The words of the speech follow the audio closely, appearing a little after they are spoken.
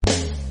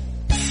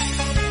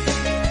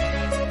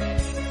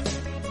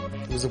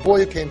was a boy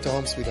who came to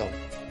Home Sweet Home.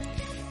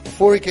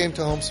 Before he came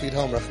to Home Sweet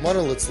Home,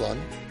 Rachmana Litzlan,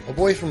 a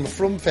boy from a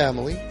frum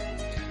family,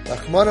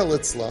 Rachmana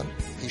Litzlan,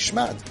 he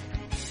shmad.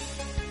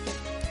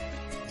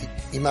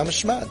 Imam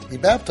shmad. He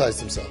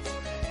baptized himself.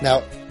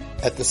 Now,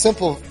 at the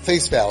simple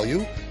face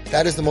value,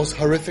 that is the most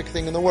horrific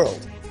thing in the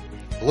world.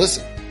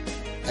 Listen,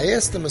 I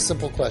asked him a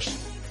simple question.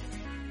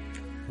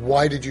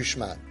 Why did you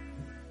shmad?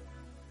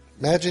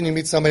 Imagine you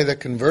meet somebody that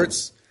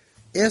converts.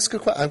 Ask a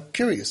question. I'm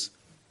curious.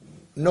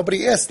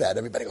 Nobody asked that.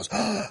 Everybody goes,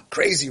 oh,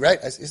 crazy, right?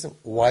 I said,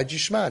 why'd you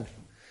shmad?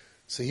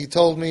 So he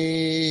told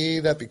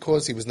me that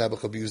because he was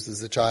nebuch abused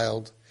as a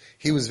child,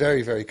 he was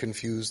very, very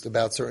confused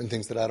about certain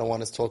things that I don't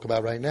want to talk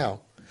about right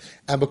now.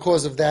 And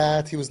because of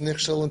that, he was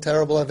nichshel and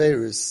terrible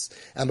averus.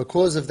 And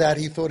because of that,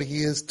 he thought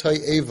he is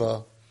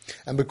to'eva.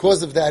 And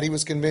because of that, he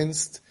was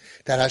convinced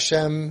that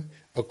Hashem,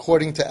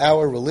 according to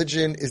our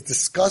religion, is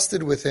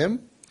disgusted with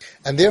him,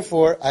 and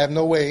therefore I have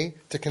no way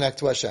to connect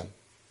to Hashem.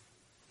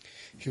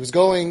 He was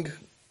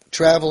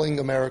traveling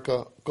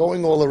America,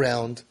 going all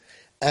around,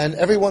 and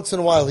every once in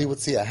a while he would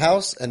see a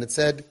house and it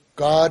said,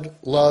 God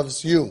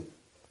loves you.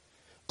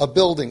 A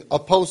building, a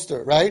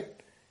poster, right?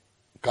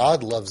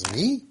 God loves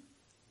me?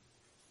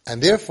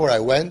 And therefore I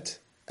went,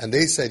 and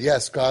they said,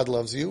 yes, God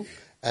loves you,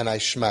 and I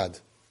shmad.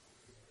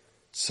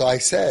 So I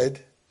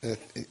said,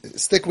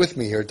 stick with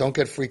me here, don't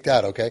get freaked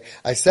out, okay?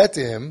 I said to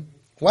him,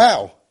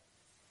 wow.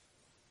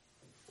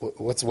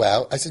 What's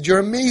wow? I said, you're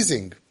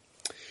amazing.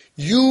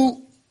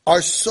 You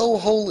are so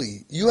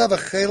holy. You have a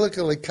chelik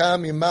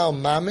elikam yimal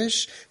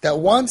mamish that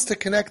wants to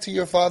connect to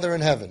your Father in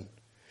heaven.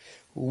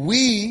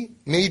 We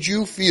made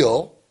you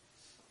feel,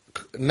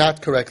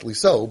 not correctly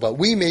so, but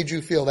we made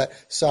you feel that,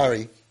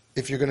 sorry,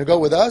 if you're going to go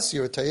with us,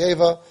 you're a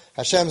tayeva,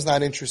 Hashem's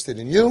not interested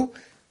in you,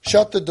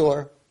 shut the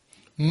door.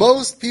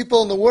 Most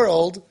people in the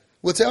world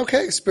would say,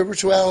 okay,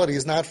 spirituality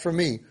is not for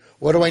me.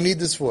 What do I need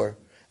this for?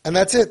 And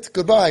that's it.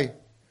 Goodbye.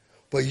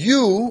 But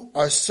you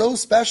are so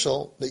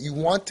special that you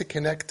want to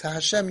connect to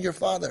Hashem, your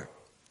Father.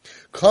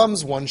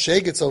 Comes one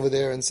shegitz over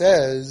there and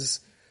says,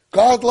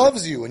 God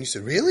loves you. And you say,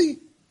 really?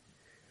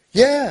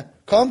 Yeah,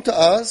 come to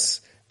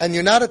us, and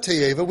you're not a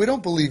teyeva. We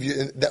don't believe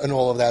you in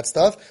all of that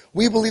stuff.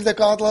 We believe that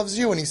God loves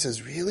you. And he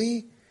says,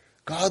 really?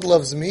 God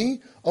loves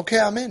me? Okay,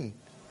 I'm in.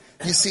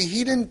 You see,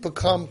 he didn't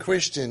become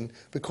Christian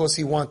because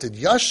he wanted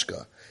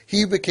Yashka.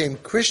 He became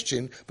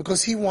Christian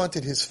because he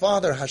wanted his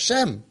Father,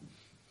 Hashem.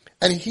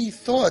 And he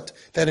thought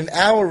that in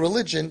our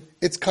religion,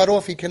 it's cut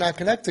off, he cannot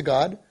connect to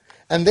God.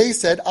 And they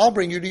said, I'll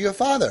bring you to your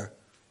Father.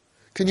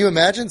 Can you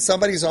imagine?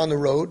 Somebody's on the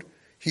road,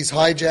 he's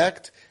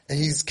hijacked, and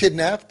he's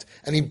kidnapped,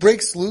 and he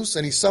breaks loose,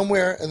 and he's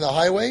somewhere in the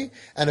highway,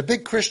 and a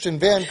big Christian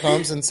van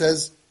comes and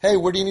says, hey,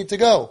 where do you need to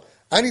go?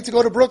 I need to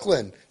go to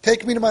Brooklyn.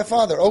 Take me to my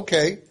Father.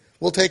 Okay,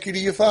 we'll take you to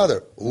your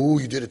Father. Ooh,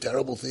 you did a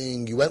terrible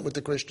thing. You went with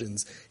the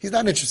Christians. He's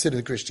not interested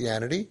in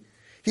Christianity.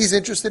 He's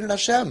interested in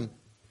Hashem.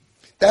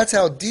 That's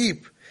how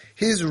deep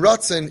his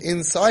ratzon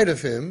inside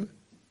of him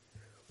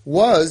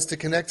was to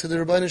connect to the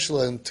Rebbeinu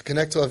Shalom, to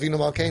connect to Avinu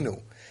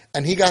Malkeinu.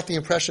 And he got the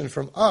impression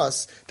from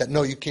us that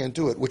no, you can't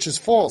do it, which is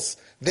false.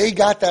 They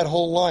got that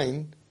whole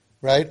line,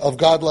 right, of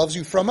God loves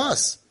you from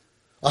us.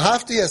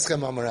 Ahavti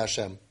eschem amar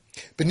Hashem.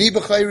 B'ni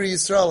b'chayri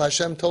Yisrael,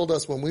 Hashem told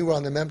us when we were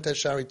on the Memtesh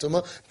Shari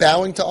Tumah,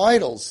 bowing to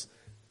idols.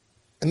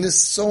 And there's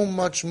so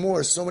much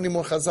more, so many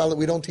more chazal that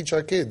we don't teach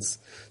our kids.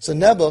 So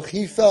Nebuch,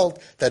 he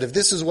felt that if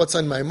this is what's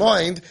on my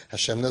mind,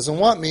 Hashem doesn't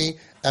want me,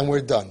 and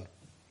we're done.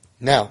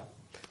 Now,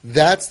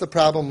 that's the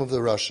problem of the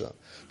Rasha.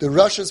 The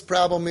Rasha's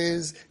problem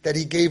is that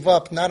he gave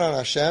up not on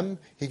Hashem,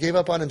 he gave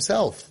up on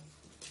himself.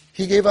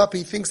 He gave up,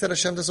 he thinks that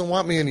Hashem doesn't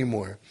want me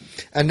anymore.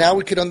 And now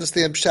we could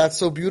understand Pshat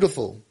so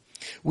beautiful.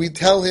 We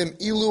tell him,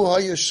 Ilu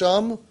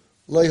hayasham,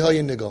 loy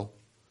hayanigal.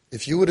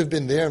 If you would have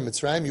been there in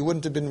Mitzrayim, you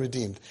wouldn't have been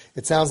redeemed.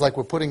 It sounds like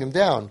we're putting him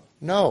down.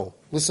 No.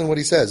 Listen what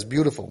he says.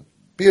 Beautiful.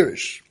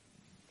 Pirish.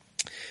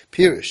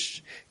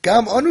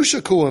 Gam anu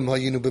shakuim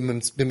hayinu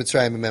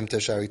b'Mitzrayim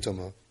b'memtesh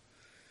arituma.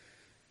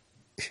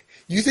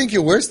 You think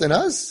you're worse than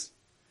us?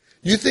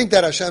 You think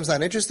that Hashem's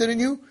not interested in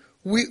you?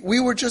 We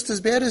were just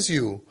as bad as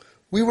you.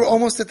 We were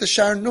almost at the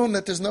Shar Nun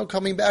that there's no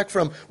coming back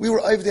from. We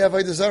were Avdei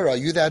Avodah Zarah. Are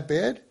you that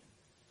bad?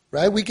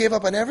 Right? We gave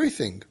up on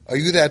everything. Are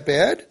you that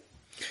bad?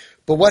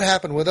 But what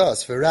happened with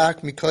us?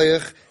 V'rak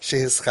mikoyach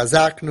shehiz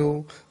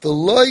chazaknu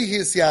v'loy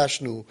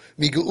hisyashnu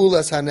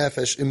migeulas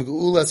hanefesh im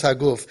geulas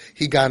haguf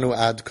higanu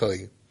ad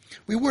koi.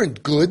 We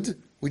weren't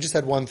good. We just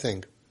had one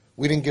thing.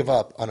 We didn't give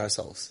up on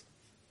ourselves.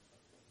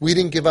 We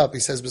didn't give up. He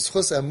says,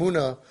 b'schus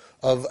emunah,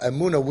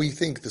 we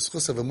think, the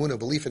schus of emunah,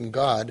 belief in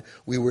God,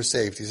 we were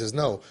saved. He says,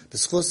 no, the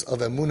schus of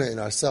emunah in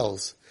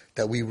ourselves,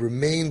 that we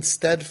remained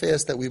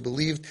steadfast, that we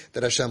believed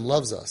that Hashem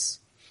loves us.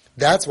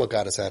 That's what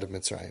got us out of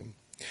Mitzrayim.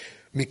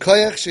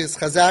 Mikoyach sheis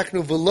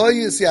chazaknu v'lo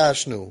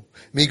yisyashnu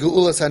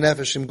migeulas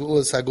hanefesh im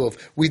geulas haguf.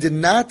 We did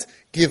not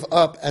give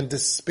up and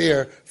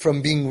despair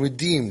from being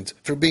redeemed,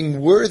 for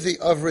being worthy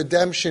of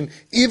redemption,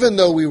 even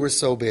though we were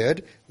so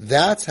bad.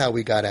 That's how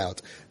we got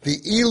out. The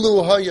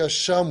ilu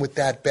hayasham, with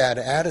that bad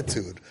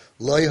attitude,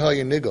 loy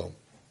hayanigo.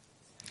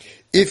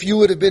 If you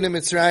would have been in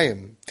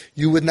Mitzrayim,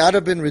 You would not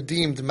have been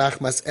redeemed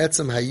machmas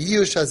etzem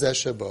hayiyush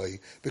hazeh shabai,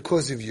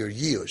 because of your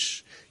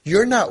yiyush.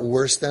 You're not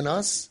worse than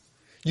us.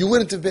 You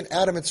wouldn't have been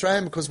Adam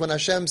Mitzrayim, because when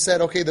Hashem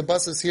said, okay, the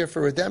bus is here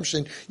for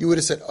redemption, you would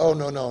have said, oh,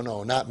 no,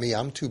 not me.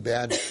 I'm too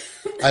bad.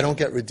 I don't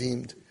get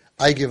redeemed.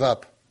 I give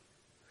up.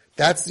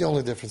 That's the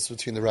only difference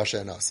between the Rasha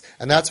and us.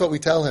 And that's what we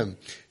tell him.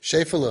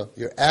 Shefala,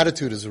 your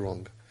attitude is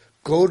wrong.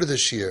 Go to the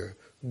shir.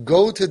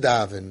 Go to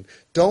daven.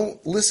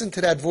 Don't listen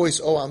to that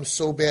voice, oh, I'm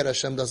so bad,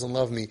 Hashem doesn't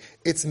love me.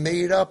 It's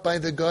made up by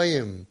the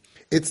Goyim.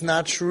 It's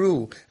not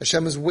true.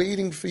 Hashem is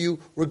waiting for you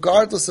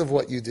regardless of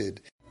what you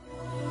did.